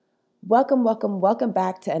Welcome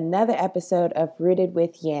back to another episode of Rooted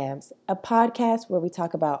with Yams, a podcast where we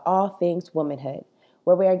talk about all things womanhood,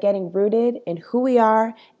 where we are getting rooted in who we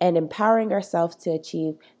are and empowering ourselves to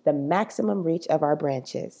achieve the maximum reach of our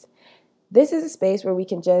branches. This is a space where we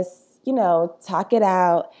can just, talk it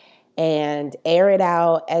out and air it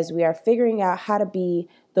out as we are figuring out how to be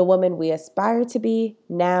the woman we aspire to be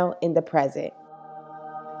now in the present.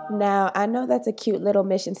 Now, I know that's a cute little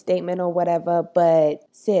mission statement or whatever, but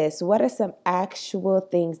sis, what are some actual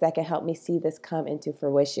things that can help me see this come into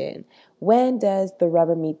fruition? When does the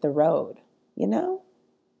rubber meet the road? You know?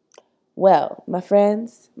 Well, my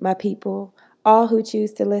friends, my people, all who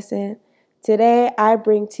choose to listen, today I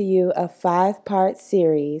bring to you a 5-part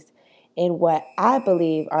series in what I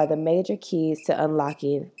believe are the major keys to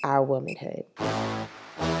unlocking our womanhood.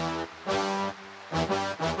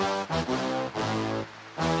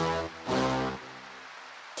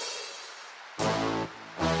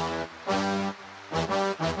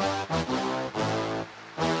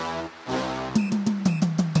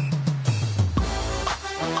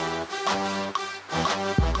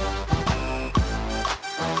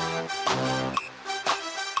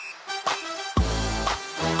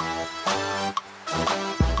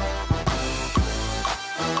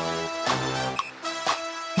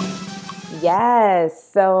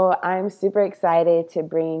 Yes, so I'm super excited to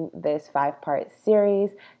bring this 5-part series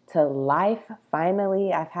to life.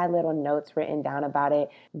 Finally, I've had little notes written down about it,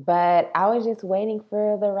 but I was just waiting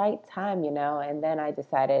for the right time, and then I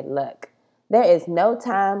decided, look, there is no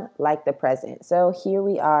time like the present. So here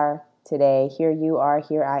we are today. Here you are,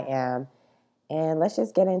 here I am, and let's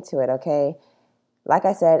just get into it, okay? Like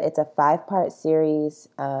I said, it's a 5-part series.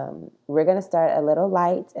 We're going to start a little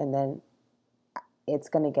light and then it's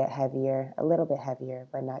going to get heavier, a little bit heavier,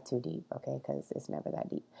 but not too deep, okay, because it's never that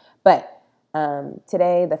deep. But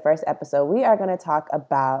today, the first episode, we are going to talk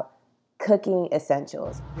about cooking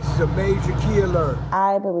essentials. This is a major key alert.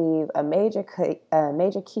 I believe a major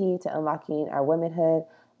key to unlocking our womanhood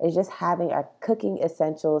is just having our cooking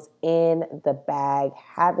essentials in the bag,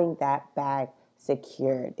 having that bag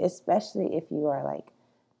secured, especially if you are like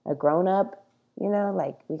a grown-up, we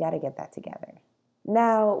got to get that together.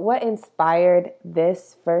 Now, what inspired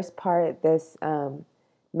this first part, this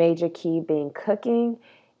major key being cooking,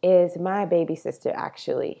 is my baby sister,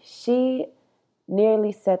 actually. She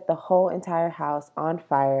nearly set the whole entire house on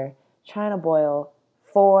fire trying to boil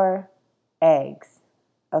 4 eggs.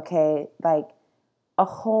 Okay, like a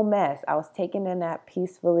whole mess. I was taking a nap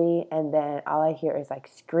peacefully, and then all I hear is like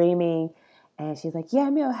screaming. And she's like, yeah,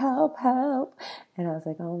 Mio, help. And I was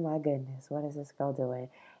like, oh my goodness, what is this girl doing?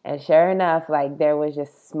 And sure enough, like there was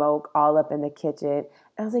just smoke all up in the kitchen. And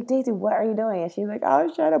I was like, Daisy, what are you doing? And she's like, I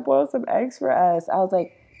was trying to boil some eggs for us. I was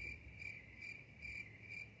like,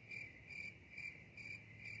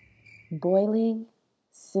 boiling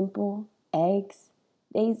simple eggs,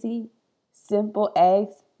 Daisy? Simple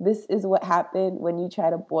eggs? This is what happened when you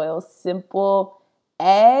try to boil simple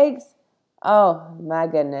eggs? Oh my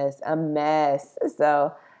goodness, a mess.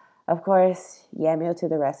 So, of course, Yamio to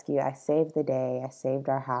the rescue. I saved the day. I saved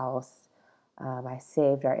our house. I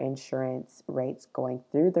saved our insurance rates going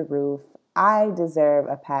through the roof. I deserve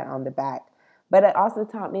a pat on the back. But it also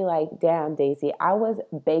taught me, like, damn, Daisy, I was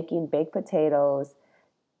baking baked potatoes,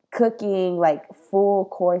 cooking like full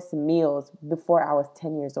course meals before I was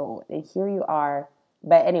 10 years old. And here you are.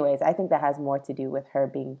 But anyways, I think that has more to do with her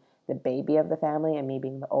being the baby of the family and me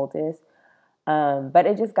being the oldest. But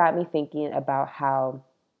it just got me thinking about how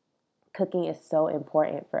cooking is so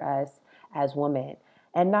important for us as women.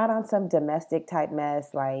 And not on some domestic type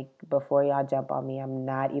mess, like before y'all jump on me, I'm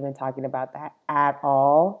not even talking about that at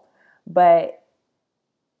all. But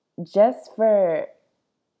just for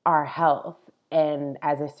our health and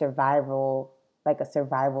as a survival, like a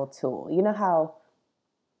survival tool. You know how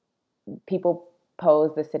people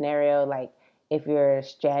pose the scenario like if you're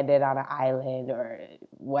stranded on an island or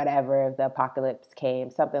whatever, if the apocalypse came,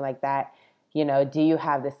 something like that, do you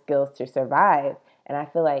have the skills to survive? And I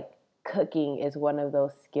feel like cooking is one of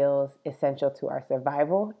those skills essential to our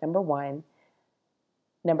survival, number one.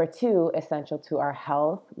 Number two, essential to our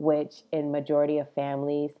health, which in majority of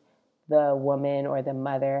families, the woman or the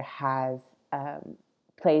mother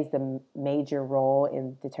plays the major role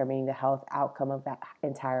in determining the health outcome of that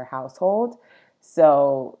entire household.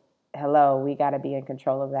 So, hello, we got to be in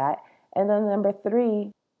control of that. And then number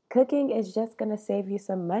three, cooking is just going to save you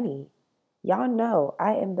some money. Y'all know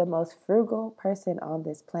I am the most frugal person on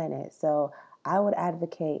this planet. So I would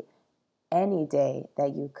advocate any day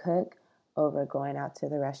that you cook over going out to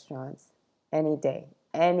the restaurants. Any day,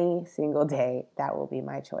 any single day, that will be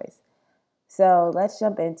my choice. So let's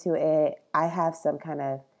jump into it. I have some kind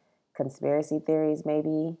of conspiracy theories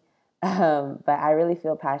maybe. But I really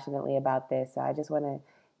feel passionately about this. So I just want to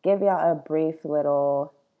give y'all a brief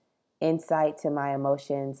little insight to my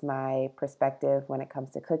emotions, my perspective when it comes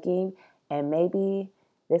to cooking, and maybe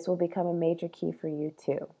this will become a major key for you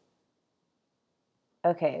too.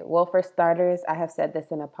 Okay, well, for starters, I have said this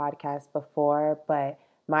in a podcast before, but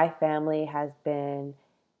my family has been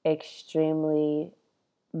extremely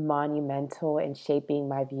monumental in shaping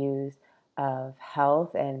my views of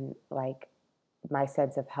health and like my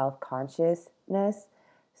sense of health consciousness.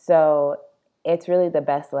 So it's really the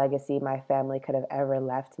best legacy my family could have ever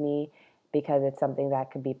left me because it's something that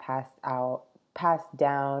could be passed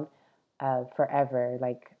down forever,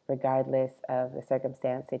 like regardless of the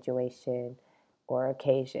circumstance, situation, or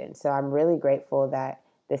occasion. So I'm really grateful that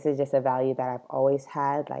this is just a value that I've always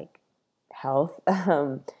had, like health.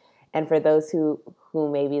 And for those who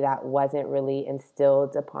maybe that wasn't really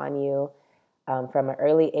instilled upon you from an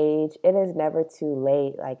early age, it is never too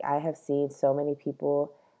late. Like I have seen so many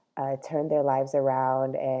people turn their lives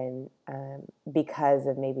around, and because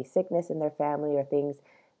of maybe sickness in their family or things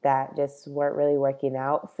that just weren't really working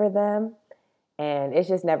out for them. And it's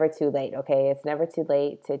just never too late, okay? It's never too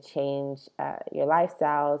late to change your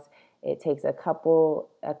lifestyles. It takes a couple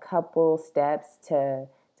steps to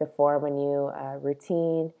form a new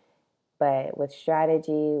routine, but with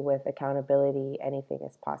strategy, with accountability, anything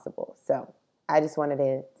is possible. So I just wanted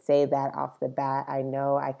to say that off the bat. I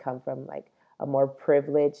know I come from like a more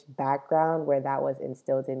privileged background where that was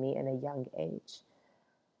instilled in me in a young age.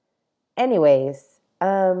 Anyways,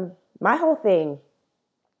 my whole thing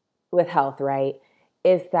with health, right,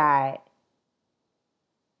 is that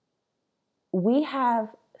we have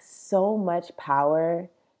so much power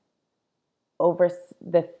over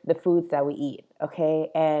the foods that we eat, okay?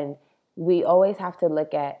 And we always have to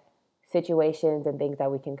look at situations and things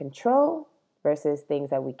that we can control versus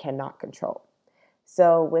things that we cannot control.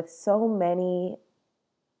 So with so many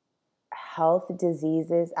health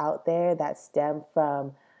diseases out there that stem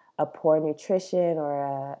from a poor nutrition or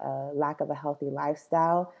a lack of a healthy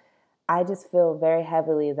lifestyle, I just feel very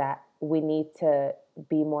heavily that we need to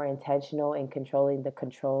be more intentional in controlling the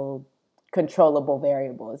controllable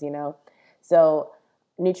variables, you know? So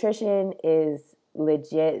nutrition is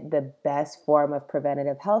legit the best form of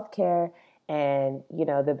preventative health care, and, you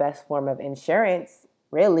know, the best form of insurance,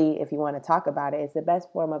 really, if you want to talk about it, it's the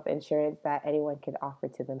best form of insurance that anyone can offer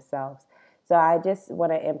to themselves. So I just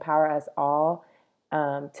want to empower us all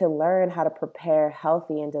to learn how to prepare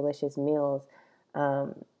healthy and delicious meals.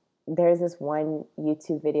 There's this one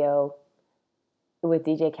YouTube video with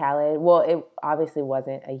DJ Khaled. Well, it obviously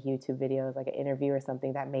wasn't a YouTube video. It was like an interview or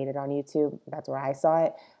something that made it on YouTube. That's where I saw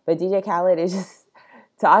it. But DJ Khaled is just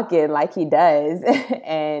talking like he does.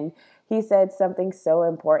 And he said something so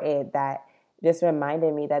important that just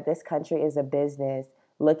reminded me that this country is a business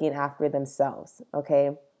looking after themselves,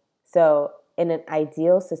 okay? So in an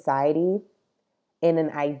ideal society, in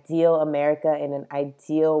an ideal America, in an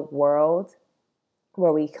ideal world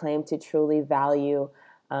where we claim to truly value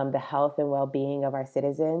the health and well-being of our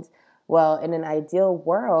citizens. Well, in an ideal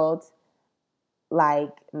world,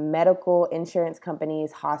 like medical insurance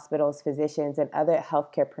companies, hospitals, physicians, and other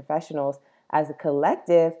healthcare professionals as a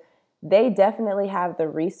collective, they definitely have the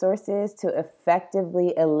resources to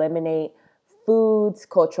effectively eliminate foods,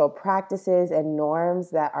 cultural practices, and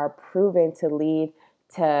norms that are proven to lead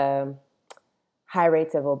to high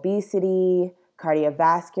rates of obesity,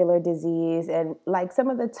 cardiovascular disease, and like some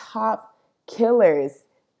of the top killers,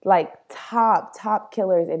 like top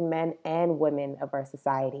killers in men and women of our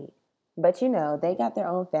society. But you know, they got their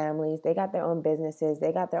own families, they got their own businesses,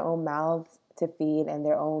 they got their own mouths to feed and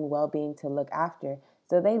their own well-being to look after.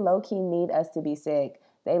 So they low-key need us to be sick.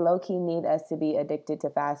 They low-key need us to be addicted to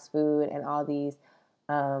fast food and all these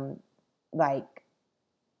um, like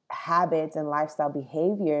habits and lifestyle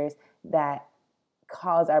behaviors that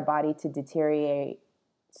cause our body to deteriorate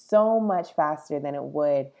so much faster than it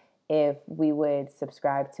would if we would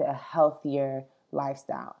subscribe to a healthier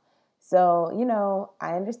lifestyle. So, you know,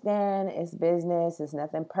 I understand it's business, it's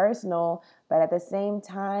nothing personal, but at the same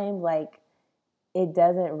time, like, it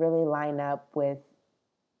doesn't really line up with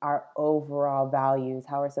our overall values,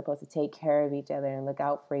 how we're supposed to take care of each other and look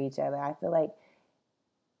out for each other. I feel like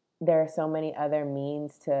there are so many other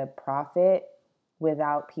means to profit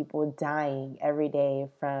without people dying every day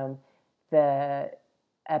from the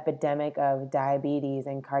epidemic of diabetes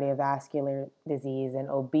and cardiovascular disease and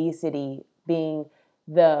obesity being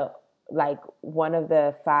the like one of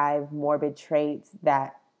the 5 morbid traits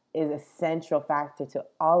that is a central factor to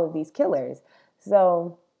all of these killers.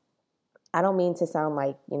 So I don't mean to sound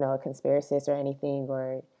like, you know, a conspiracist or anything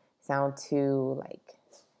or sound too like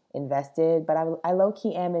invested, but I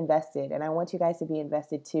low-key am invested, and I want you guys to be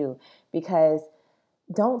invested too, because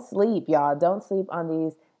don't sleep, y'all. Don't sleep on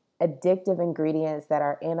these addictive ingredients that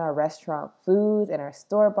are in our restaurant foods and our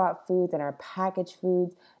store-bought foods and our packaged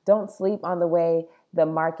foods. Don't sleep on the way the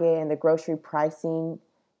market and the grocery pricing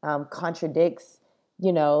contradicts,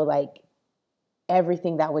 like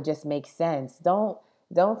everything that would just make sense. Don't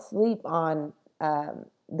sleep on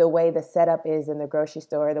the way the setup is in the grocery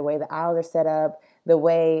store, the way the aisles are set up, the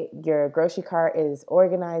way your grocery cart is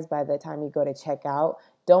organized by the time you go to check out.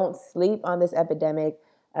 Don't sleep on this epidemic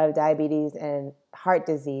of diabetes and heart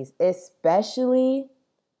disease, especially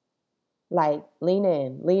like lean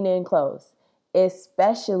in close,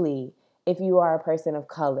 especially if you are a person of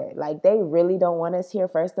color. Like they really don't want us here,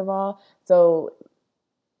 first of all. So,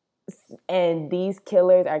 and these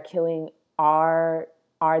killers are killing our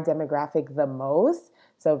demographic the most.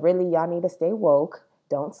 So really, y'all need to stay woke.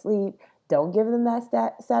 Don't sleep. Don't give them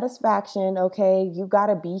that satisfaction, okay? You got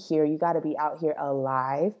to be here. You got to be out here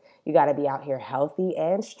alive. You got to be out here healthy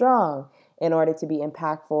and strong in order to be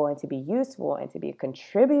impactful and to be useful and to be a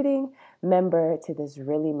contributing member to this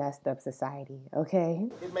really messed up society, okay?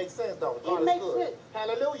 It makes sense, though. God is good. Sense.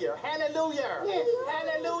 Hallelujah. Hallelujah. Yes.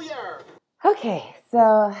 Hallelujah. Okay,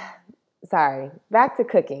 so sorry. Back to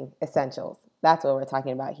cooking essentials. That's what we're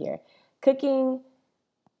talking about here. Cooking,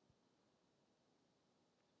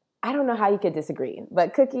 I don't know how you could disagree,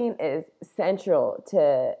 but cooking is central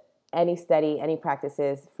to any study, any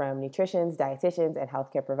practices from nutritionists, dietitians, and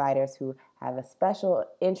healthcare providers who have a special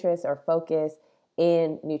interest or focus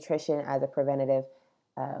in nutrition as a preventative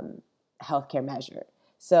healthcare measure.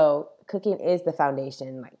 So cooking is the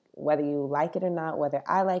foundation, like whether you like it or not, whether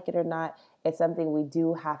I like it or not, it's something we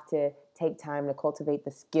do have to take time to cultivate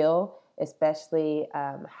the skill, especially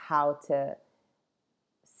how to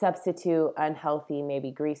substitute unhealthy, maybe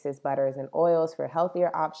greases, butters, and oils for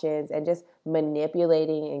healthier options, and just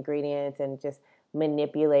manipulating ingredients and just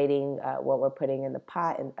manipulating what we're putting in the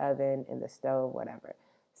pot, in the oven, in the stove, whatever.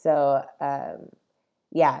 So,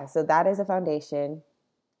 so that is a foundation.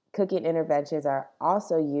 Cooking interventions are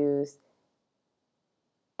also used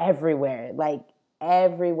everywhere. Like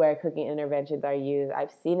everywhere cooking interventions are used.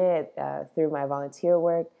 I've seen it through my volunteer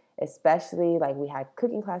work, especially like we had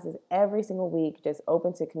cooking classes every single week, just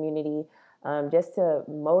open to community, just to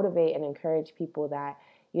motivate and encourage people that,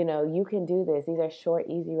 you can do this. These are short,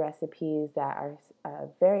 easy recipes that are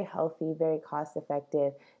very healthy, very cost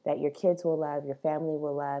effective, that your kids will love, your family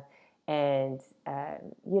will love. And,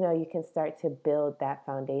 you can start to build that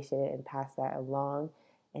foundation and pass that along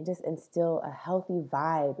and just instill a healthy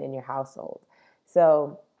vibe in your household.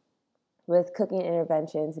 So with cooking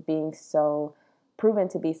interventions being so proven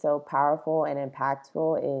to be so powerful and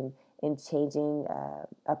impactful in changing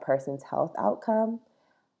a person's health outcome,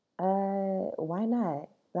 why not?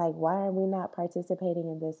 Like, why are we not participating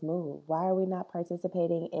in this move? Why are we not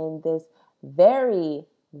participating in this very,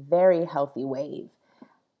 very healthy wave?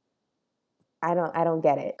 I don't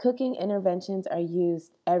get it. Cooking interventions are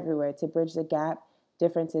used everywhere to bridge the gap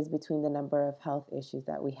differences between the number of health issues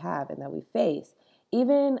that we have and that we face.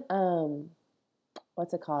 Even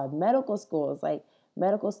medical schools, like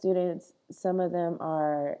medical students, some of them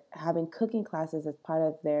are having cooking classes as part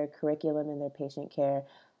of their curriculum and their patient care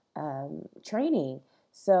training.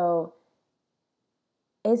 So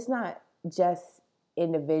it's not just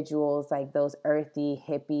individuals like those earthy,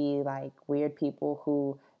 hippie, like weird people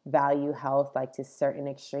who value health like to certain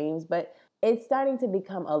extremes, but it's starting to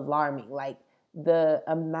become alarming. Like the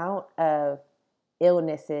amount of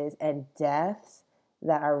illnesses and deaths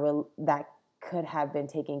that could have been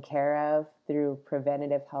taken care of through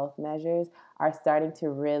preventative health measures are starting to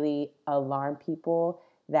really alarm people,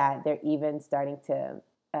 that they're even starting to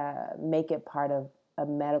make it part of a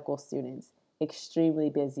medical student's extremely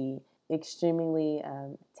busy, extremely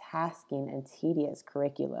tasking and tedious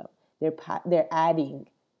curriculum. They're adding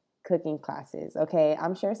cooking classes. Okay,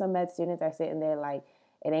 I'm sure some med students are sitting there like,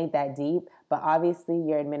 it ain't that deep, but obviously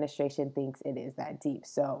your administration thinks it is that deep.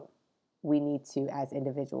 So we need to, as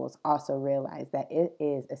individuals, also realize that it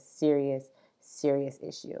is a serious, serious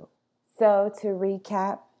issue. So to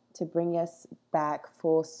recap, to bring us back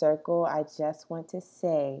full circle, I just want to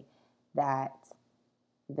say that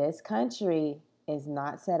this country is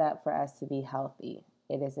not set up for us to be healthy.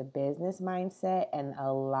 It is a business mindset, and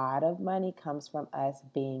a lot of money comes from us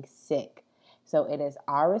being sick. So it is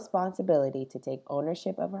our responsibility to take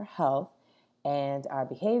ownership of our health and our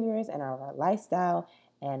behaviors and our lifestyle.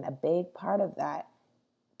 And a big part of that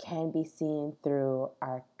can be seen through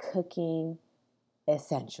our cooking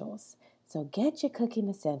essentials. So get your cooking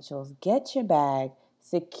essentials, get your bag,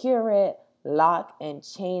 secure it, lock and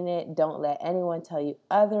chain it. Don't let anyone tell you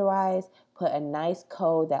otherwise. Put a nice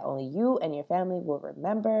code that only you and your family will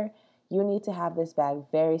remember. You need to have this bag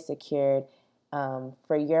very secured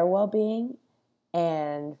for your well-being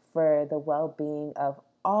and for the well-being of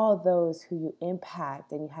all those who you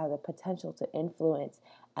impact and you have the potential to influence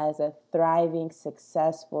as a thriving,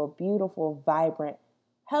 successful, beautiful, vibrant,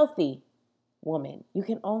 healthy woman. You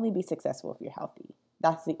can only be successful if you're healthy.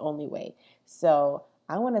 That's the only way. So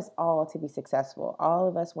I want us all to be successful. All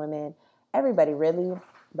of us women, everybody really,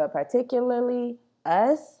 but particularly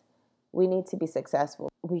us, we need to be successful.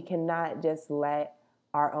 We cannot just let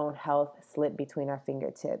our own health slip between our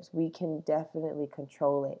fingertips. We can definitely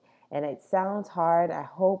control it. And it sounds hard. I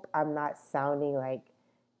hope I'm not sounding like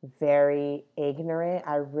very ignorant.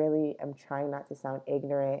 I really am trying not to sound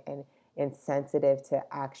ignorant and insensitive to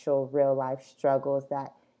actual real life struggles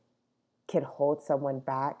that can hold someone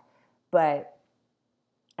back. But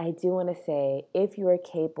I do want to say, if you are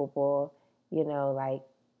capable,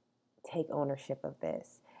 take ownership of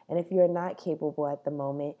this. And if you're not capable at the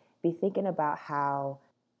moment, be thinking about how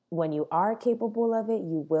when you are capable of it,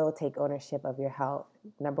 you will take ownership of your health,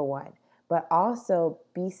 number one. But also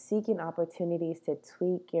be seeking opportunities to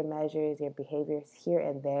tweak your measures, your behaviors here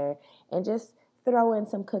and there, and just throw in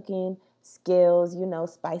some cooking skills,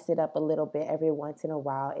 spice it up a little bit every once in a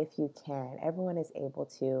while if you can. Everyone is able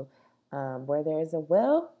to. Where there is a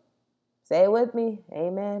will, say it with me,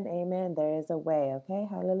 amen, amen, there is a way, okay,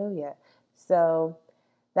 hallelujah. So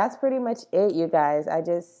that's pretty much it, you guys.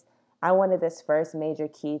 I wanted this first major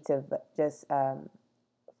key to just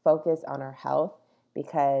focus on our health,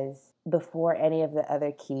 because before any of the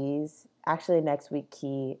other keys, actually next week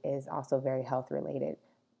key is also very health related.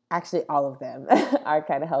 Actually, all of them are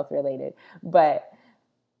kind of health related, but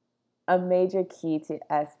a major key to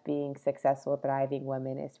us being successful, thriving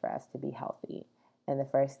women is for us to be healthy. And the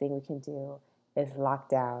first thing we can do is lock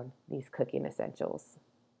down these cooking essentials.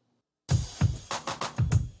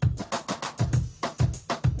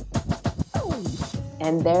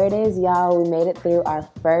 And there it is, y'all. We made it through our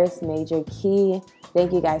first major key.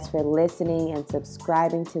 Thank you guys for listening and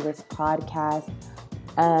subscribing to this podcast.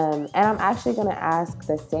 And I'm actually going to ask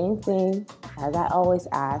the same thing as I always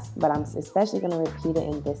ask, but I'm especially going to repeat it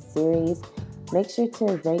in this series. Make sure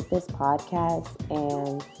to rate this podcast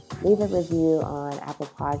and leave a review on Apple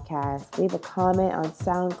Podcasts. Leave a comment on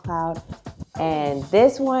SoundCloud. And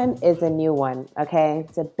this one is a new one, okay?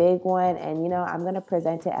 It's a big one. And, I'm going to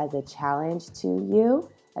present it as a challenge to you,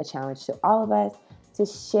 a challenge to all of us to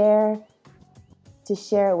share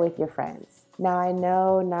it with your friends. Now, I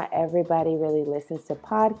know not everybody really listens to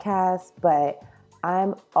podcasts, but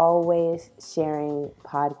I'm always sharing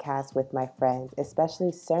podcasts with my friends,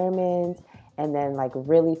 especially sermons and then like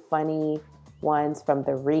really funny ones from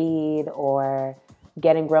The Read or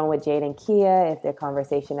Getting Grown with Jade and Kia. If their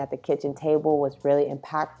conversation at the kitchen table was really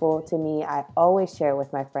impactful to me, I always share it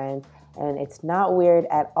with my friends, and it's not weird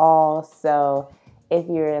at all. So if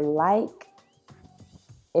you're liking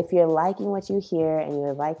what you hear and you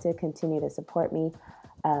would like to continue to support me,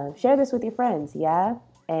 share this with your friends, yeah?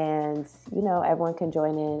 And, everyone can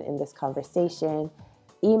join in this conversation.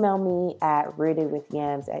 Email me at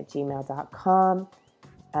rootedwithyams@gmail.com.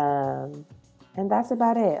 And that's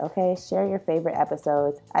about it, okay? Share your favorite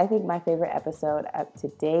episodes. I think my favorite episode up to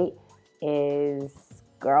date is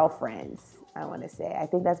Girlfriends, I want to say. I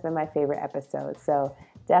think that's been my favorite episode. So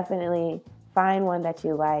definitely find one that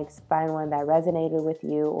you liked, find one that resonated with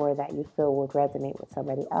you or that you feel would resonate with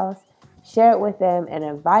somebody else. Share it with them and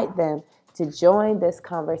invite them to join this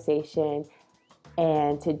conversation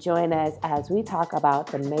and to join us as we talk about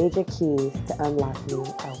the major keys to unlocking a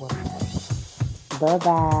womanhood.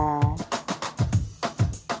 Bye-bye.